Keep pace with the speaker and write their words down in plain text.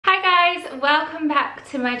welcome back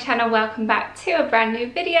to my channel, welcome back to a brand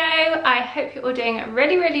new video. I hope you're all doing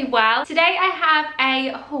really well. Today I have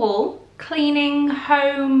a haul, cleaning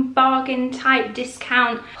home bargain type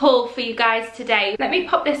discount haul for you guys today. Let me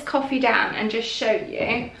pop this coffee down and just show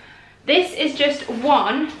you. This is just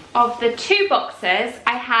one of the two boxes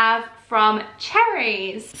I have from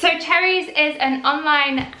Cherries. So Cherries is an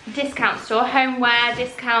online discount store, homeware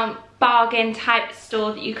discount bargain type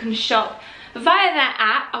store that you can shop via their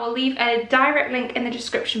app. I will leave a direct link in the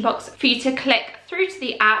description box for you to click through to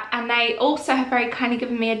the app, and they also have very kindly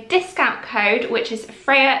given me a discount code which is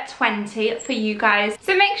Freya20 for you guys,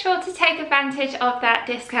 so make sure to take advantage of that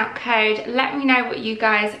discount code. Let me know what you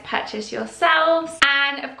guys purchase yourselves,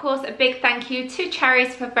 and of course a big thank you to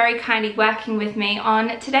Cherries for very kindly working with me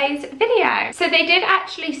on today's video. So they did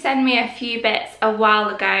actually send me a few bits a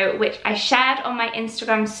while ago which I shared on my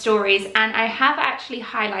Instagram stories, and I have actually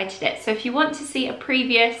highlighted it, so if you want to see a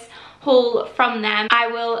previous haul from them, I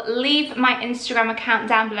will leave my Instagram account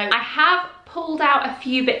down below. I have pulled out a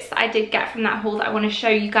few bits that I did get from that haul that I want to show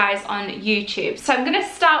you guys on YouTube. So I'm going to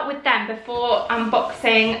start with them before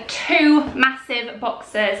unboxing two massive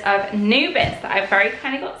boxes of new bits that I've very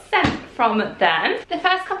kindly got sent from them. The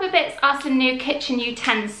first couple of bits are some new kitchen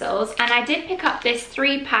utensils, and I did pick up this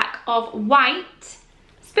 3-pack of white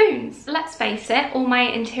spoons. Let's face it, all my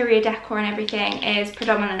interior decor and everything is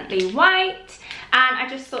predominantly white, and I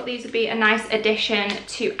just thought these would be a nice addition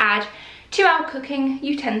to add to our cooking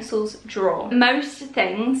utensils drawer. Most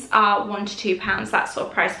things are £1 to £2, that sort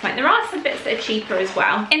of price point. There are some bits that are cheaper as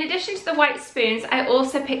well. In addition to the white spoons, I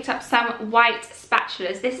also picked up some white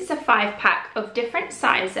spatulas. This is a 5-pack of different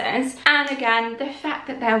sizes, and again, the fact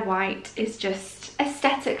that they're white is just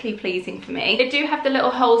aesthetically pleasing for me. They do have the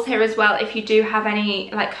little holes here as well if you do have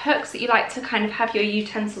any like hooks that you like to kind of have your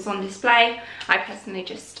utensils on display. I personally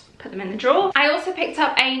just put them in the drawer. I also picked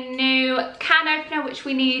up a new can opener which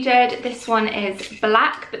we needed. This one is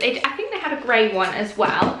black, but I think they had a grey one as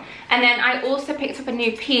well. And then I also picked up a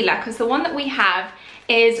new peeler because the one that we have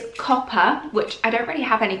is copper, which I don't really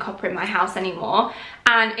have any copper in my house anymore,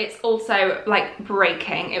 and it's also like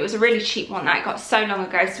breaking. It was a really cheap one that I got so long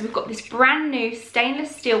ago. So we've got this brand new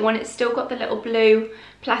stainless steel one. It's still got the little blue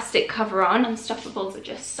plastic cover on. Unstoppables are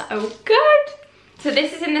just so good. So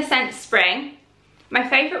this is in the scent Spring. My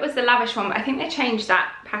favourite was the lavish one, but I think they changed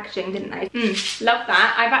that packaging, didn't they? Love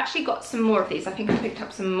that. I've actually got some more of these. I think I picked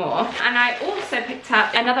up some more. And I also picked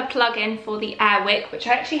up another plug-in for the air wick, which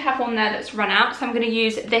I actually have one there that's run out. So I'm going to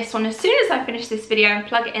use this one as soon as I finish this video and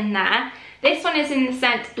plug it in there. This one is in the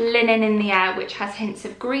scent Linen in the Air, which has hints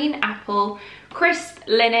of green apple, crisp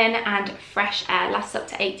linen and fresh air. Lasts up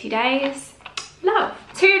to 80 days. Love.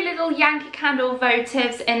 Two little Yankee Candle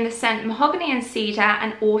votives in the scent Mahogany and Cedar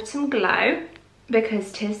and Autumn Glow,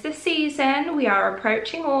 because 'tis the season, we are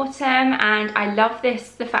approaching autumn, and I love this,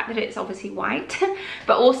 the fact that it's obviously white,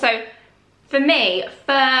 but also for me,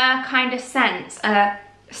 fur kind of scents are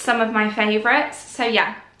some of my favourites, so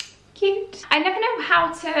yeah, cute. I never know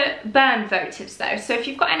how to burn votives though, so if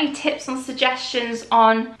you've got any tips or suggestions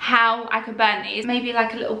on how I could burn these, maybe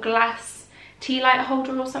like a little glass tea light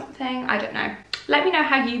holder or something, I don't know. Let me know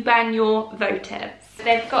how you burn your votives.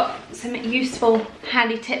 They've got some useful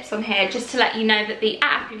handy tips on here just to let you know that the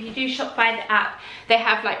app, if you do shop via the app, they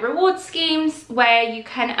have like reward schemes where you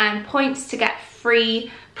can earn points to get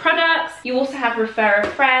free products. You also have refer a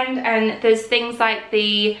friend, and there's things like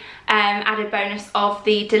the added bonus of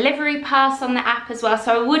the delivery pass on the app as well.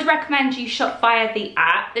 So I would recommend you shop via the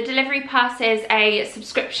app. The delivery pass is a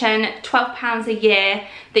subscription, £12 a year,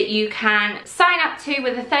 that you can sign up to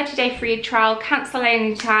with a 30-day free trial, cancel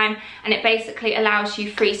any time, and it basically allows you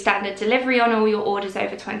free standard delivery on all your orders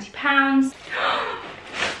over £20.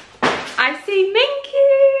 I see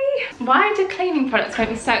Minky! Why do cleaning products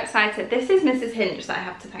make me so excited? This is Mrs. Hinch that I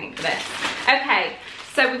have to thank for this. Okay,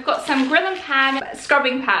 so we've got some grill and pan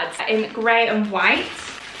scrubbing pads in grey and white.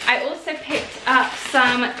 I also picked up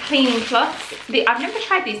some cleaning cloths. I've never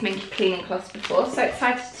tried these Minky cleaning cloths before, so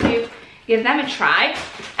excited to give them a try.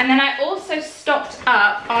 And then I also stocked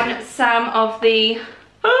up on some of the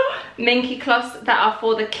Minky cloths that are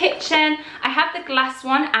for the kitchen. I have the glass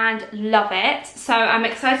one and love it, so I'm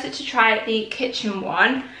excited to try the kitchen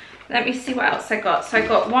one. Let me see what else I got. So I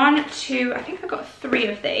got 1, 2, I think I got 3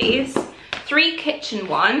 of these. 3 kitchen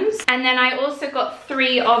ones, and then I also got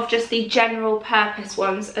 3 of just the general purpose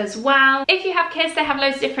ones as well. If you have kids, they have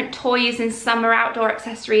loads of different toys and summer outdoor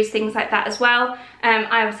accessories, things like that as well.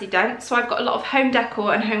 I obviously don't, so I've got a lot of home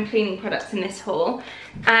decor and home cleaning products in this haul.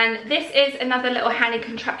 And this is another little handy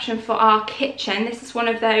contraption for our kitchen. This is one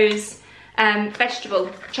of those vegetable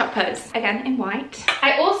choppers, again in white.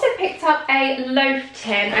 I also picked up a loaf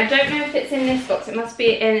tin. I don't know if it's in this box, it must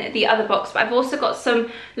be in the other box, but I've also got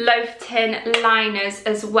some loaf tin liners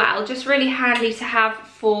as well. Just really handy to have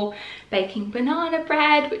for baking banana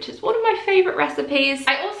bread, which is one of my favourite recipes.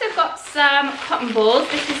 I also got some cotton balls.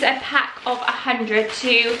 This is a pack of 100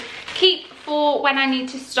 to keep for when I need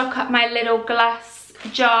to stock up my little glass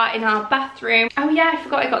jar in our bathroom. Oh yeah, I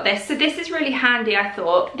forgot I got this. So this is really handy, I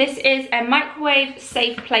thought. This is a microwave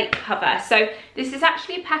safe plate cover. So this is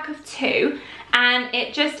actually a pack of 2, and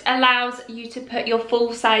it just allows you to put your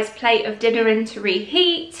full-size plate of dinner in to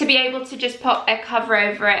reheat, to be able to just pop a cover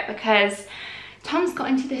over it, because Tom's got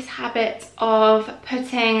into this habit of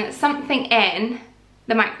putting something in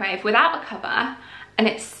the microwave without a cover, and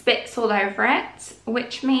it spits all over it,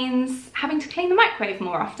 which means having to clean the microwave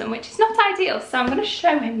more often, which is not ideal. So I'm going to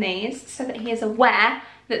show him these so that he is aware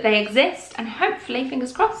that they exist, and hopefully,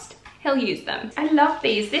 fingers crossed, he'll use them. I love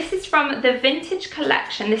these. This is from the Vintage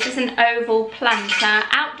collection. This is an oval planter,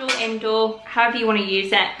 outdoor, indoor, however you want to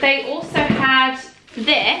use it. They also had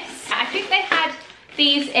this. I think they had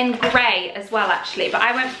these in grey as well, actually, but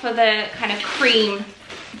I went for the kind of cream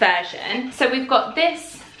version. So we've got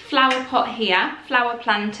this flower pot here, flower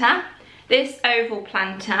planter, this oval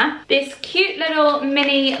planter, this cute little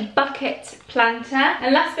mini bucket planter,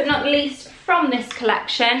 and last but not least from this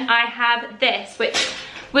collection I have this, which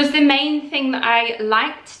was the main thing that I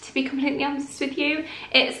liked, to be completely honest with you.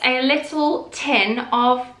 It's a little tin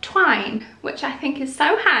of twine, which I think is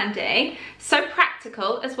so handy, so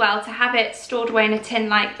practical as well, to have it stored away in a tin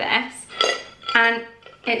like this. And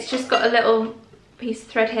it's just got a little piece of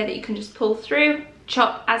thread here that you can just pull through,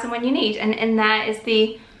 chop as and when you need, and in there is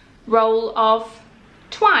the roll of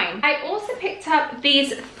twine. I also picked up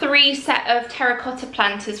these 3 set of terracotta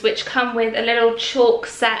planters, which come with a little chalk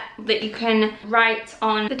set that you can write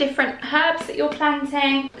on the different herbs that you're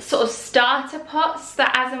planting, sort of starter pots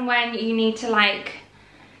that as and when you need to like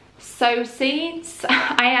sow seeds.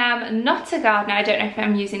 I am not a gardener, I don't know if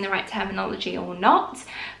I'm using the right terminology or not,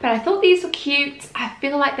 but I thought these were cute. I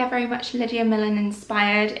feel like they're very much Lydia Millen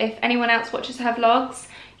inspired. If anyone else watches her vlogs,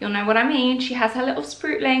 you'll know what I mean. She has her little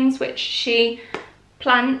sproutlings, which she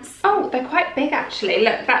plants. Oh, they're quite big actually.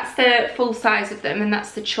 Look, that's the full size of them, and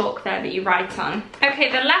that's the chalk there that you write on.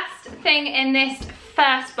 Okay, the last thing in this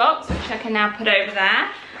first box, which I can now put over there,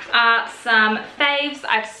 are some faves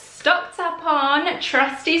I've stocked up on.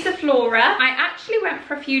 Trusty Zaflora. I actually went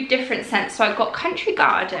for a few different scents. So I got Country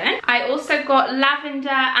Garden. I also got Lavender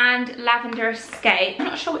and Lavender Escape. I'm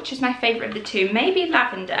not sure which is my favourite of the two. Maybe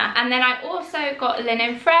Lavender. And then I also got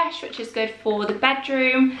Linen Fresh, which is good for the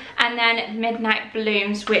bedroom. And then Midnight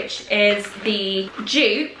Blooms, which is the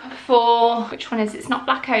dupe for, which one is it? It's not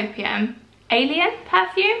Black Opium. Alien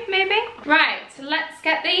perfume, maybe? Right, so let's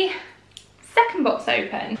get the second box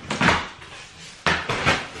open.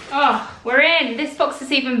 Oh, we're in. This box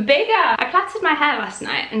is even bigger. I plaited my hair last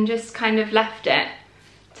night and just kind of left it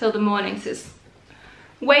till the morning, so it's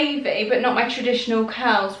wavy, but not my traditional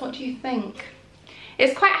curls. What do you think?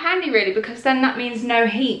 It's quite handy really, because then that means no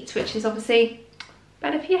heat, which is obviously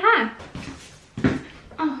better for your hair.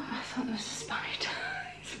 Oh, I thought there was a spider.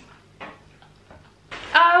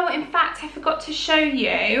 Oh, in fact, I forgot to show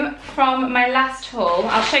you from my last haul.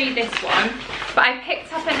 I'll show you this one. But I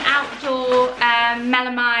picked up an outdoor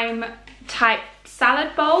melamine type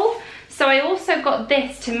salad bowl. So I also got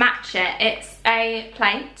this to match it. It's a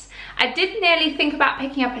plate. I did nearly think about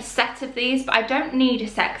picking up a set of these, but I don't need a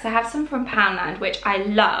set because I have some from Poundland, which I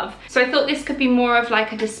love. So I thought this could be more of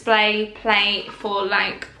like a display plate for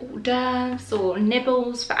like hors d'oeuvres or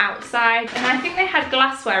nibbles for outside. And I think they had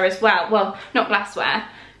glassware as well. Well, not glassware,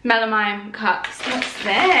 melamine cups. What's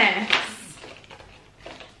this?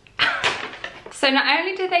 So not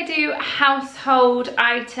only do they do household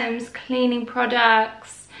items, cleaning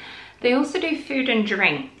products, they also do food and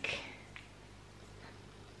drink.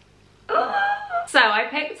 So I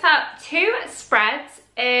picked up 2 spreads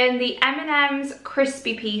in the M&M's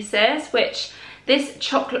crispy pieces, which this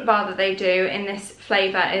chocolate bar that they do in this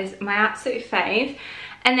flavour is my absolute fave.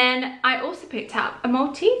 And then I also picked up a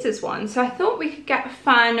Maltesers one, so I thought we could get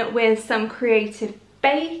fun with some creative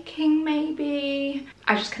baking maybe.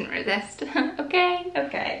 I just couldn't resist.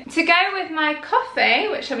 Okay. To go with my coffee,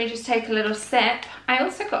 which let me just take a little sip, I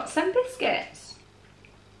also got some biscuits.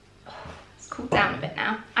 Cooled down a bit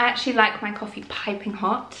now. I actually like my coffee piping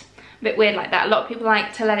hot. A bit weird like that. A lot of people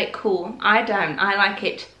like to let it cool. I don't. I like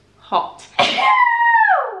it hot.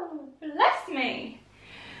 Bless me.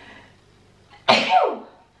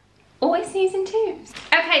 always using tubes.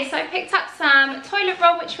 Okay, so I picked up some toilet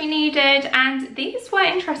roll which we needed, and these were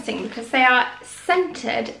interesting because they are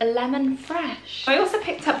scented lemon fresh. I also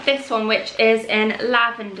picked up this one which is in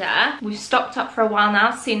lavender. We've stocked up for a while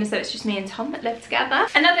now, seeing as though it's just me and Tom that live together.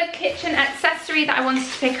 Another kitchen accessory that I wanted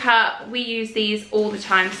to pick up. We use these all the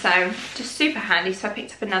time, so just super handy, so I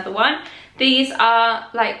picked up another one. These are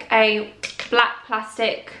like a black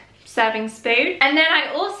plastic serving spoon. And then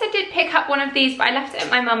I also did pick up one of these, but I left it at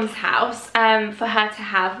my mum's house for her to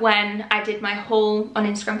have when I did my haul on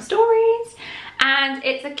Instagram stories. And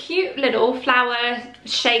it's a cute little flower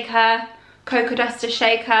shaker, cocoa duster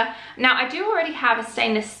shaker. Now I do already have a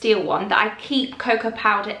stainless steel one that I keep cocoa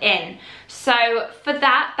powder in, so for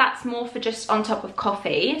that, that's more for just on top of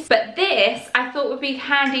coffees. But this I thought would be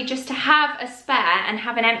handy just to have a spare and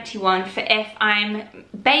have an empty one for if I'm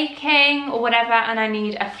baking or whatever and I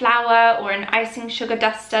need a flour or an icing sugar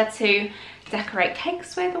duster to decorate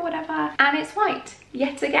cakes with or whatever. And it's white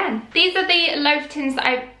yet again. These are the loaf tins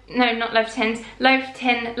that loaf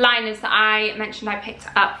tin liners that I mentioned I picked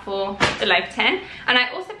up for the loaf tin. And I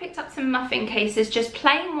also picked up some muffin cases, just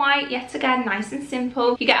plain white, yet again, nice and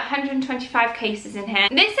simple. You get 125 cases in here.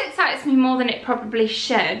 This excites me more than it probably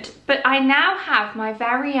should, but I now have my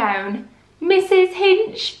very own Mrs.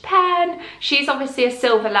 Hinch pen. She's obviously a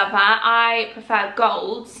silver lover. I prefer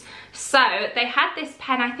golds. So they had this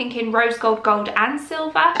pen, I think, in rose gold, gold and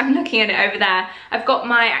silver. I'm looking at it over there. I've got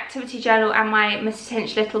my activity journal and my Mrs.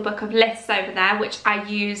 Hinch little book of lists over there, which I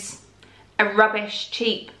use a rubbish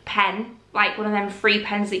cheap pen, like one of them free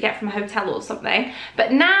pens that you get from a hotel or something.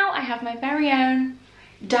 But now I have my very own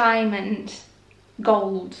diamond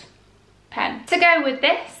gold pen. To go with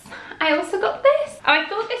this, I also got this. Oh, I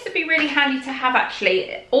thought this would be really handy to have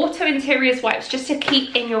actually. Auto Interiors wipes, just to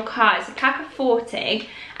keep in your car. It's a pack of 40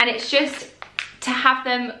 and it's just to have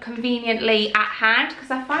them conveniently at hand because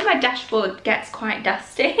I find my dashboard gets quite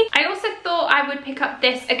dusty. I also thought I would pick up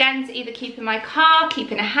this again to either keep in my car,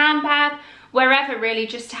 keep in a handbag, wherever really,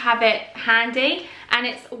 just to have it handy. And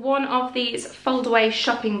it's one of these fold away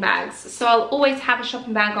shopping bags. So I'll always have a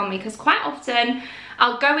shopping bag on me because quite often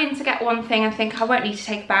I'll go in to get one thing and think I won't need to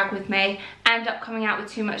take a bag with me, end up coming out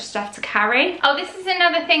with too much stuff to carry. Oh, this is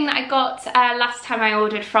another thing that I got last time I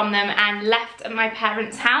ordered from them and left at my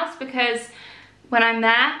parents' house, because when I'm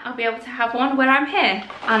there, I'll be able to have one. When I'm here,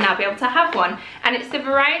 I'll now be able to have one. And it's the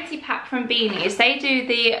variety pack from Beanies. They do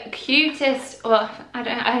the cutest, well, I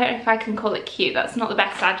don't know if I can call it cute, that's not the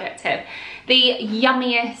best adjective. The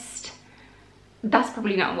yummiest, that's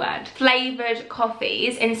probably not a word, flavoured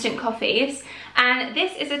coffees, instant coffees. And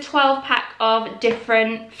this is a 12 pack of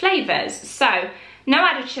different flavours. So, no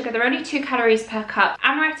added sugar, there are only 2 calories per cup.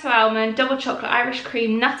 Amaretto almond, double chocolate, Irish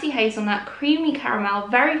cream, nutty hazelnut, creamy caramel,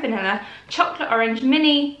 very vanilla, chocolate orange,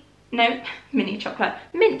 mint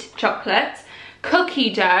chocolate,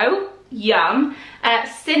 cookie dough, yum,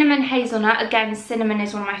 cinnamon hazelnut, again cinnamon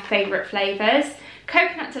is one of my favourite flavours,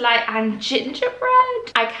 coconut delight and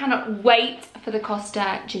gingerbread. I cannot wait for the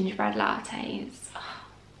Costa gingerbread lattes.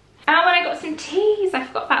 Oh, and I got some teas, I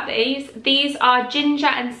forgot about these. These are ginger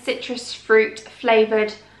and citrus fruit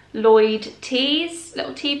flavoured Lloyd teas,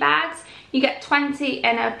 little tea bags. You get 20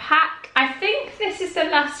 in a pack. I think this is the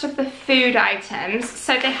last of the food items.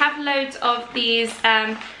 So they have loads of these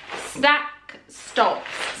snack stop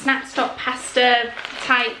pasta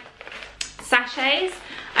type sachets.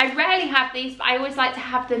 I rarely have these, but I always like to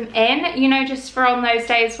have them in, you know, just for on those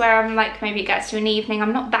days where I'm like, maybe it gets to an evening,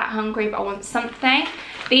 I'm not that hungry, but I want something.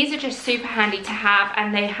 These are just super handy to have,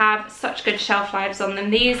 and they have such good shelf lives on them.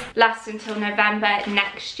 These last until November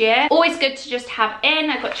next year. Always good to just have in.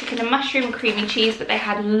 I got chicken and mushroom, creamy cheese, but they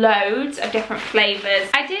had loads of different flavours.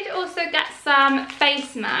 I did also get some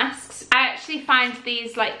face masks. I actually find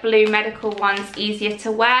these like blue medical ones easier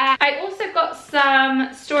to wear. I also got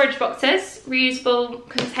some storage boxes, reusable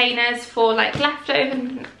containers for like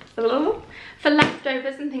leftovers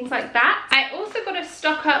and things like that. I also got a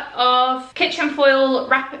stock up of kitchen foil,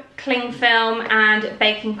 wrap cling film and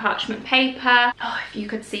baking parchment paper. Oh, if you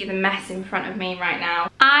could see the mess in front of me right now.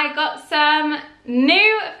 I got some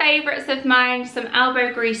new favourites of mine, some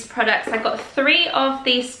elbow grease products. I got 3 of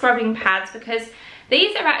these scrubbing pads because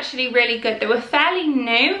these are actually really good. They were fairly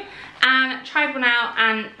new and tried one out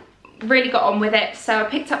and really got on with it, so I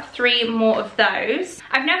picked up 3 more of those.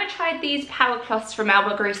 I've never tried these power cloths from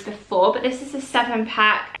Elbow Grease before, but this is a 7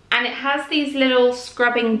 pack. and it has these little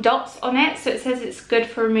scrubbing dots on it, so it says it's good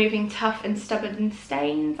for removing tough and stubborn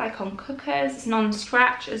stains, like on cookers. It's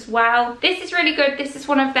non-scratch as well. This is really good. This is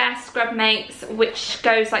one of their scrub mates, which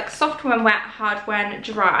goes like soft when wet, hard when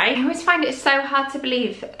dry. I always find it so hard to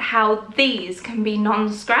believe how these can be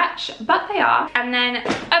non-scratch, but they are. And then,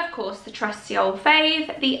 of course, the trusty old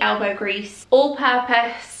fave, the elbow grease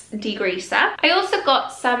all-purpose degreaser. I also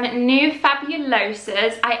got some new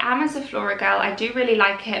Fabulosas. I am a Sephora girl, I do really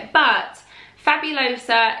like it, but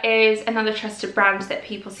Fabulosa is another trusted brand that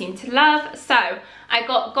people seem to love. So I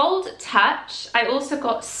got Gold Touch, I also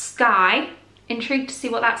got Sky, intrigued to see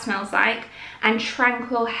what that smells like, and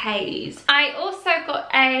Tranquil Haze. I also got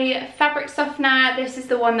a fabric softener. This is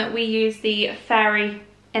the one that we use, the Fairy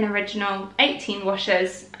in Original 18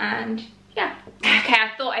 washers, and yeah. Okay,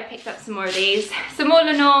 I thought I picked up some more of these. Some more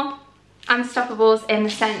Lenore Unstoppables in the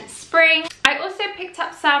scent Spring. I also picked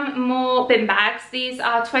up some more bin bags. These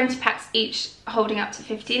are 20 packs each, holding up to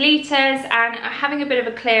 50 litres, and I'm having a bit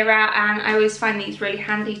of a clear out, and I always find these really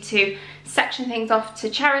handy to section things off to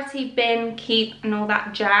charity, bin, keep, and all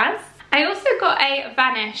that jazz. I also got a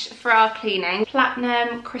Vanish for our cleaning.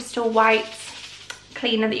 Platinum Crystal White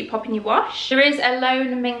cleaner that you pop in your wash. There is a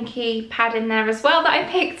Lone Minky pad in there as well that I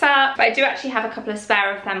picked up, but I do actually have a couple of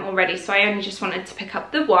spare of them already, so I only just wanted to pick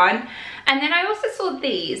up the one. And then I also saw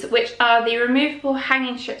these, which are the removable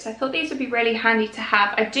hanging strips. I thought these would be really handy to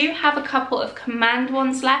have. I do have a couple of Command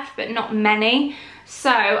ones left, but not many, so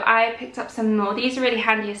I picked up some more. These are really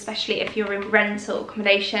handy, especially if you're in rental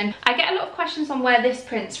accommodation. I get a lot of questions on where this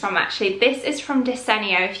print's from, actually. This is from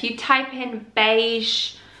Desenio. If you type in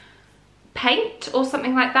beige paint or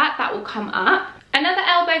something like that, that will come up. Another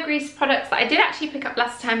elbow grease product that I did actually pick up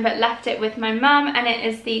last time but left it with my mum, and it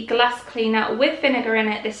is the glass cleaner with vinegar in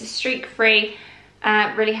it. This is streak free,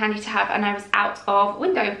 really handy to have, and I was out of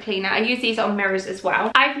window cleaner. I use these on mirrors as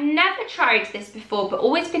well. I've never tried this before but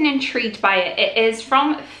always been intrigued by it. It is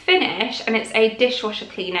from Finish, and it's a dishwasher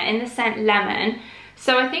cleaner in the scent Lemon.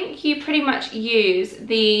 So I think you pretty much use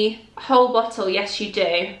the whole bottle, yes you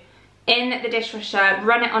do, in the dishwasher,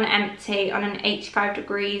 run it on empty on an 85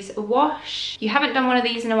 degrees wash. You haven't done one of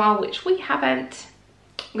these in a while, which we haven't.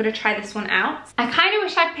 I'm gonna try this one out. I kind of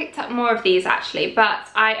wish I'd picked up more of these actually, but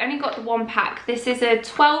I only got the one pack. This is a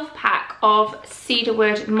 12 pack of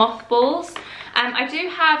cedarwood mothballs. I do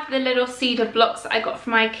have the little cedar blocks that I got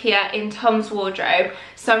from IKEA in Tom's wardrobe,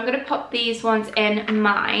 so I'm gonna pop these ones in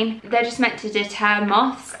mine. They're just meant to deter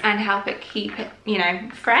moths and help it keep it, you know,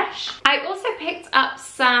 fresh. I also picked up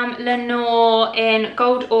some Lenore in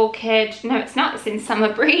Gold Orchid. No, it's not, it's in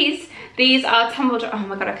Summer Breeze. These are tumble dry. Oh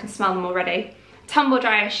my god, I can smell them already. Tumble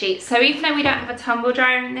dryer sheets. So even though we don't have a tumble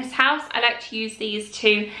dryer in this house, I like to use these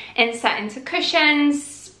to insert into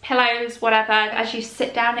cushions, pillows, whatever. As you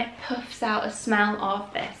sit down, it puffs out a smell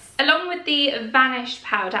of this. Along with the Vanish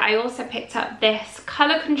powder, I also picked up this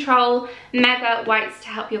Colour Control Mega Whites to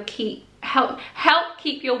help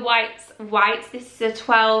keep your whites white. This is a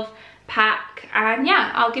 12 pack, and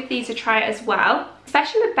yeah, I'll give these a try as well.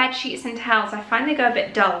 Especially with bed sheets and towels, I find they go a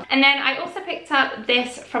bit dull. And then I also picked up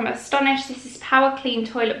this from Astonish. This is Power Clean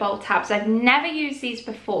Toilet Bowl Tabs. I've never used these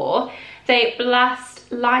before. They blast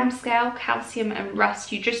limescale, calcium and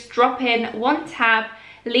rust. You just drop in one tab,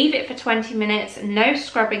 leave it for 20 minutes, no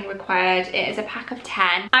scrubbing required. It is a pack of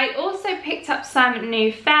 10. I also picked up some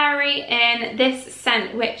new Fairy in this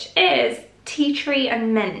scent, which is tea tree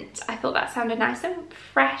and mint. I thought that sounded nice and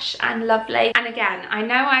fresh and lovely. And again, I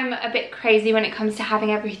know I'm a bit crazy when it comes to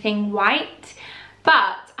having everything white,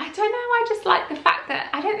 but I don't know, I just like the fact that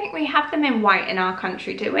I don't think we have them in white in our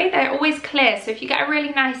country, do we? They're always clear, so if you get a really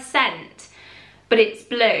nice scent but it's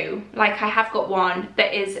blue, like I have got one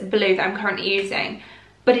that is blue that I'm currently using,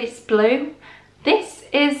 but it's blue, this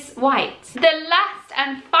is white. The last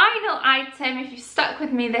and final item, if you've stuck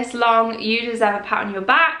with me this long, you deserve a pat on your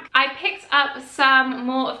back. I picked up some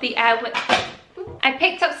more of the Airwick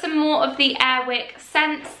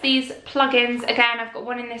scents, these plugins. Again, I've got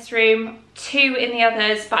one in this room, 2 in the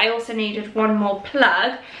others, but I also needed one more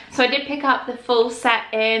plug. So I did pick up the full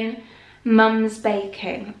set in Mum's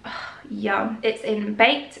Baking. Oh, yum. It's in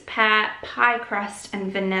baked pear, pie crust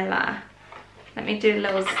and vanilla. Let me do a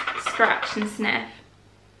little scratch and sniff.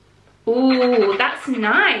 Ooh, that's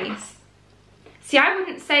nice. See, I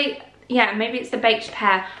wouldn't say, yeah, maybe it's the baked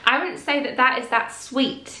pear. I wouldn't say that that is that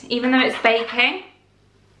sweet, even though it's baking.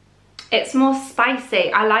 It's more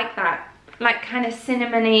spicy. I like that. like kind of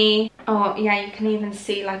cinnamony. Oh yeah, you can even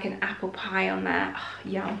see like an apple pie on there. Oh,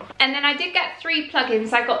 yum. And then I did get 3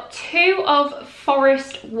 plugins. I got 2 of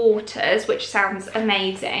Forest Waters, which sounds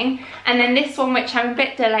amazing, and then this one, which I'm a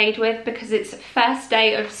bit delayed with because it's first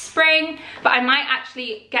day of spring, but I might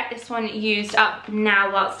actually get this one used up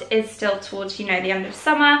now whilst it is still towards, you know, the end of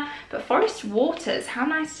summer. But Forest Waters, how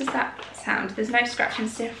nice does that sound? There's no scratch and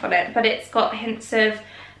sniff on it, but it's got hints of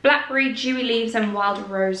blackberry, dewy leaves and wild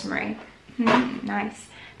rosemary. Nice.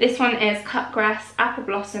 This one is cutgrass, apple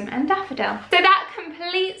blossom and daffodil. So that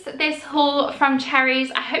completes this haul from Cherries.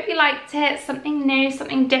 I hope you liked it. Something new,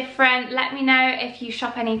 something different. Let me know if you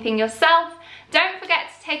shop anything yourself. Don't forget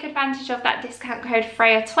to take advantage of that discount code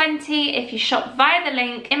Freya20 if you shop via the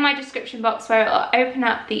link in my description box where it will open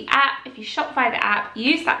up the app. If you shop via the app,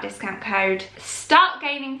 use that discount code. Start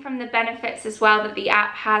gaining from the benefits as well that the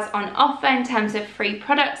app has on offer in terms of free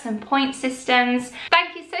products and point systems.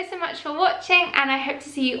 Thank you so much for watching, and I hope to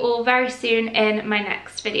see you all very soon in my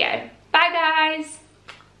next video. Bye guys!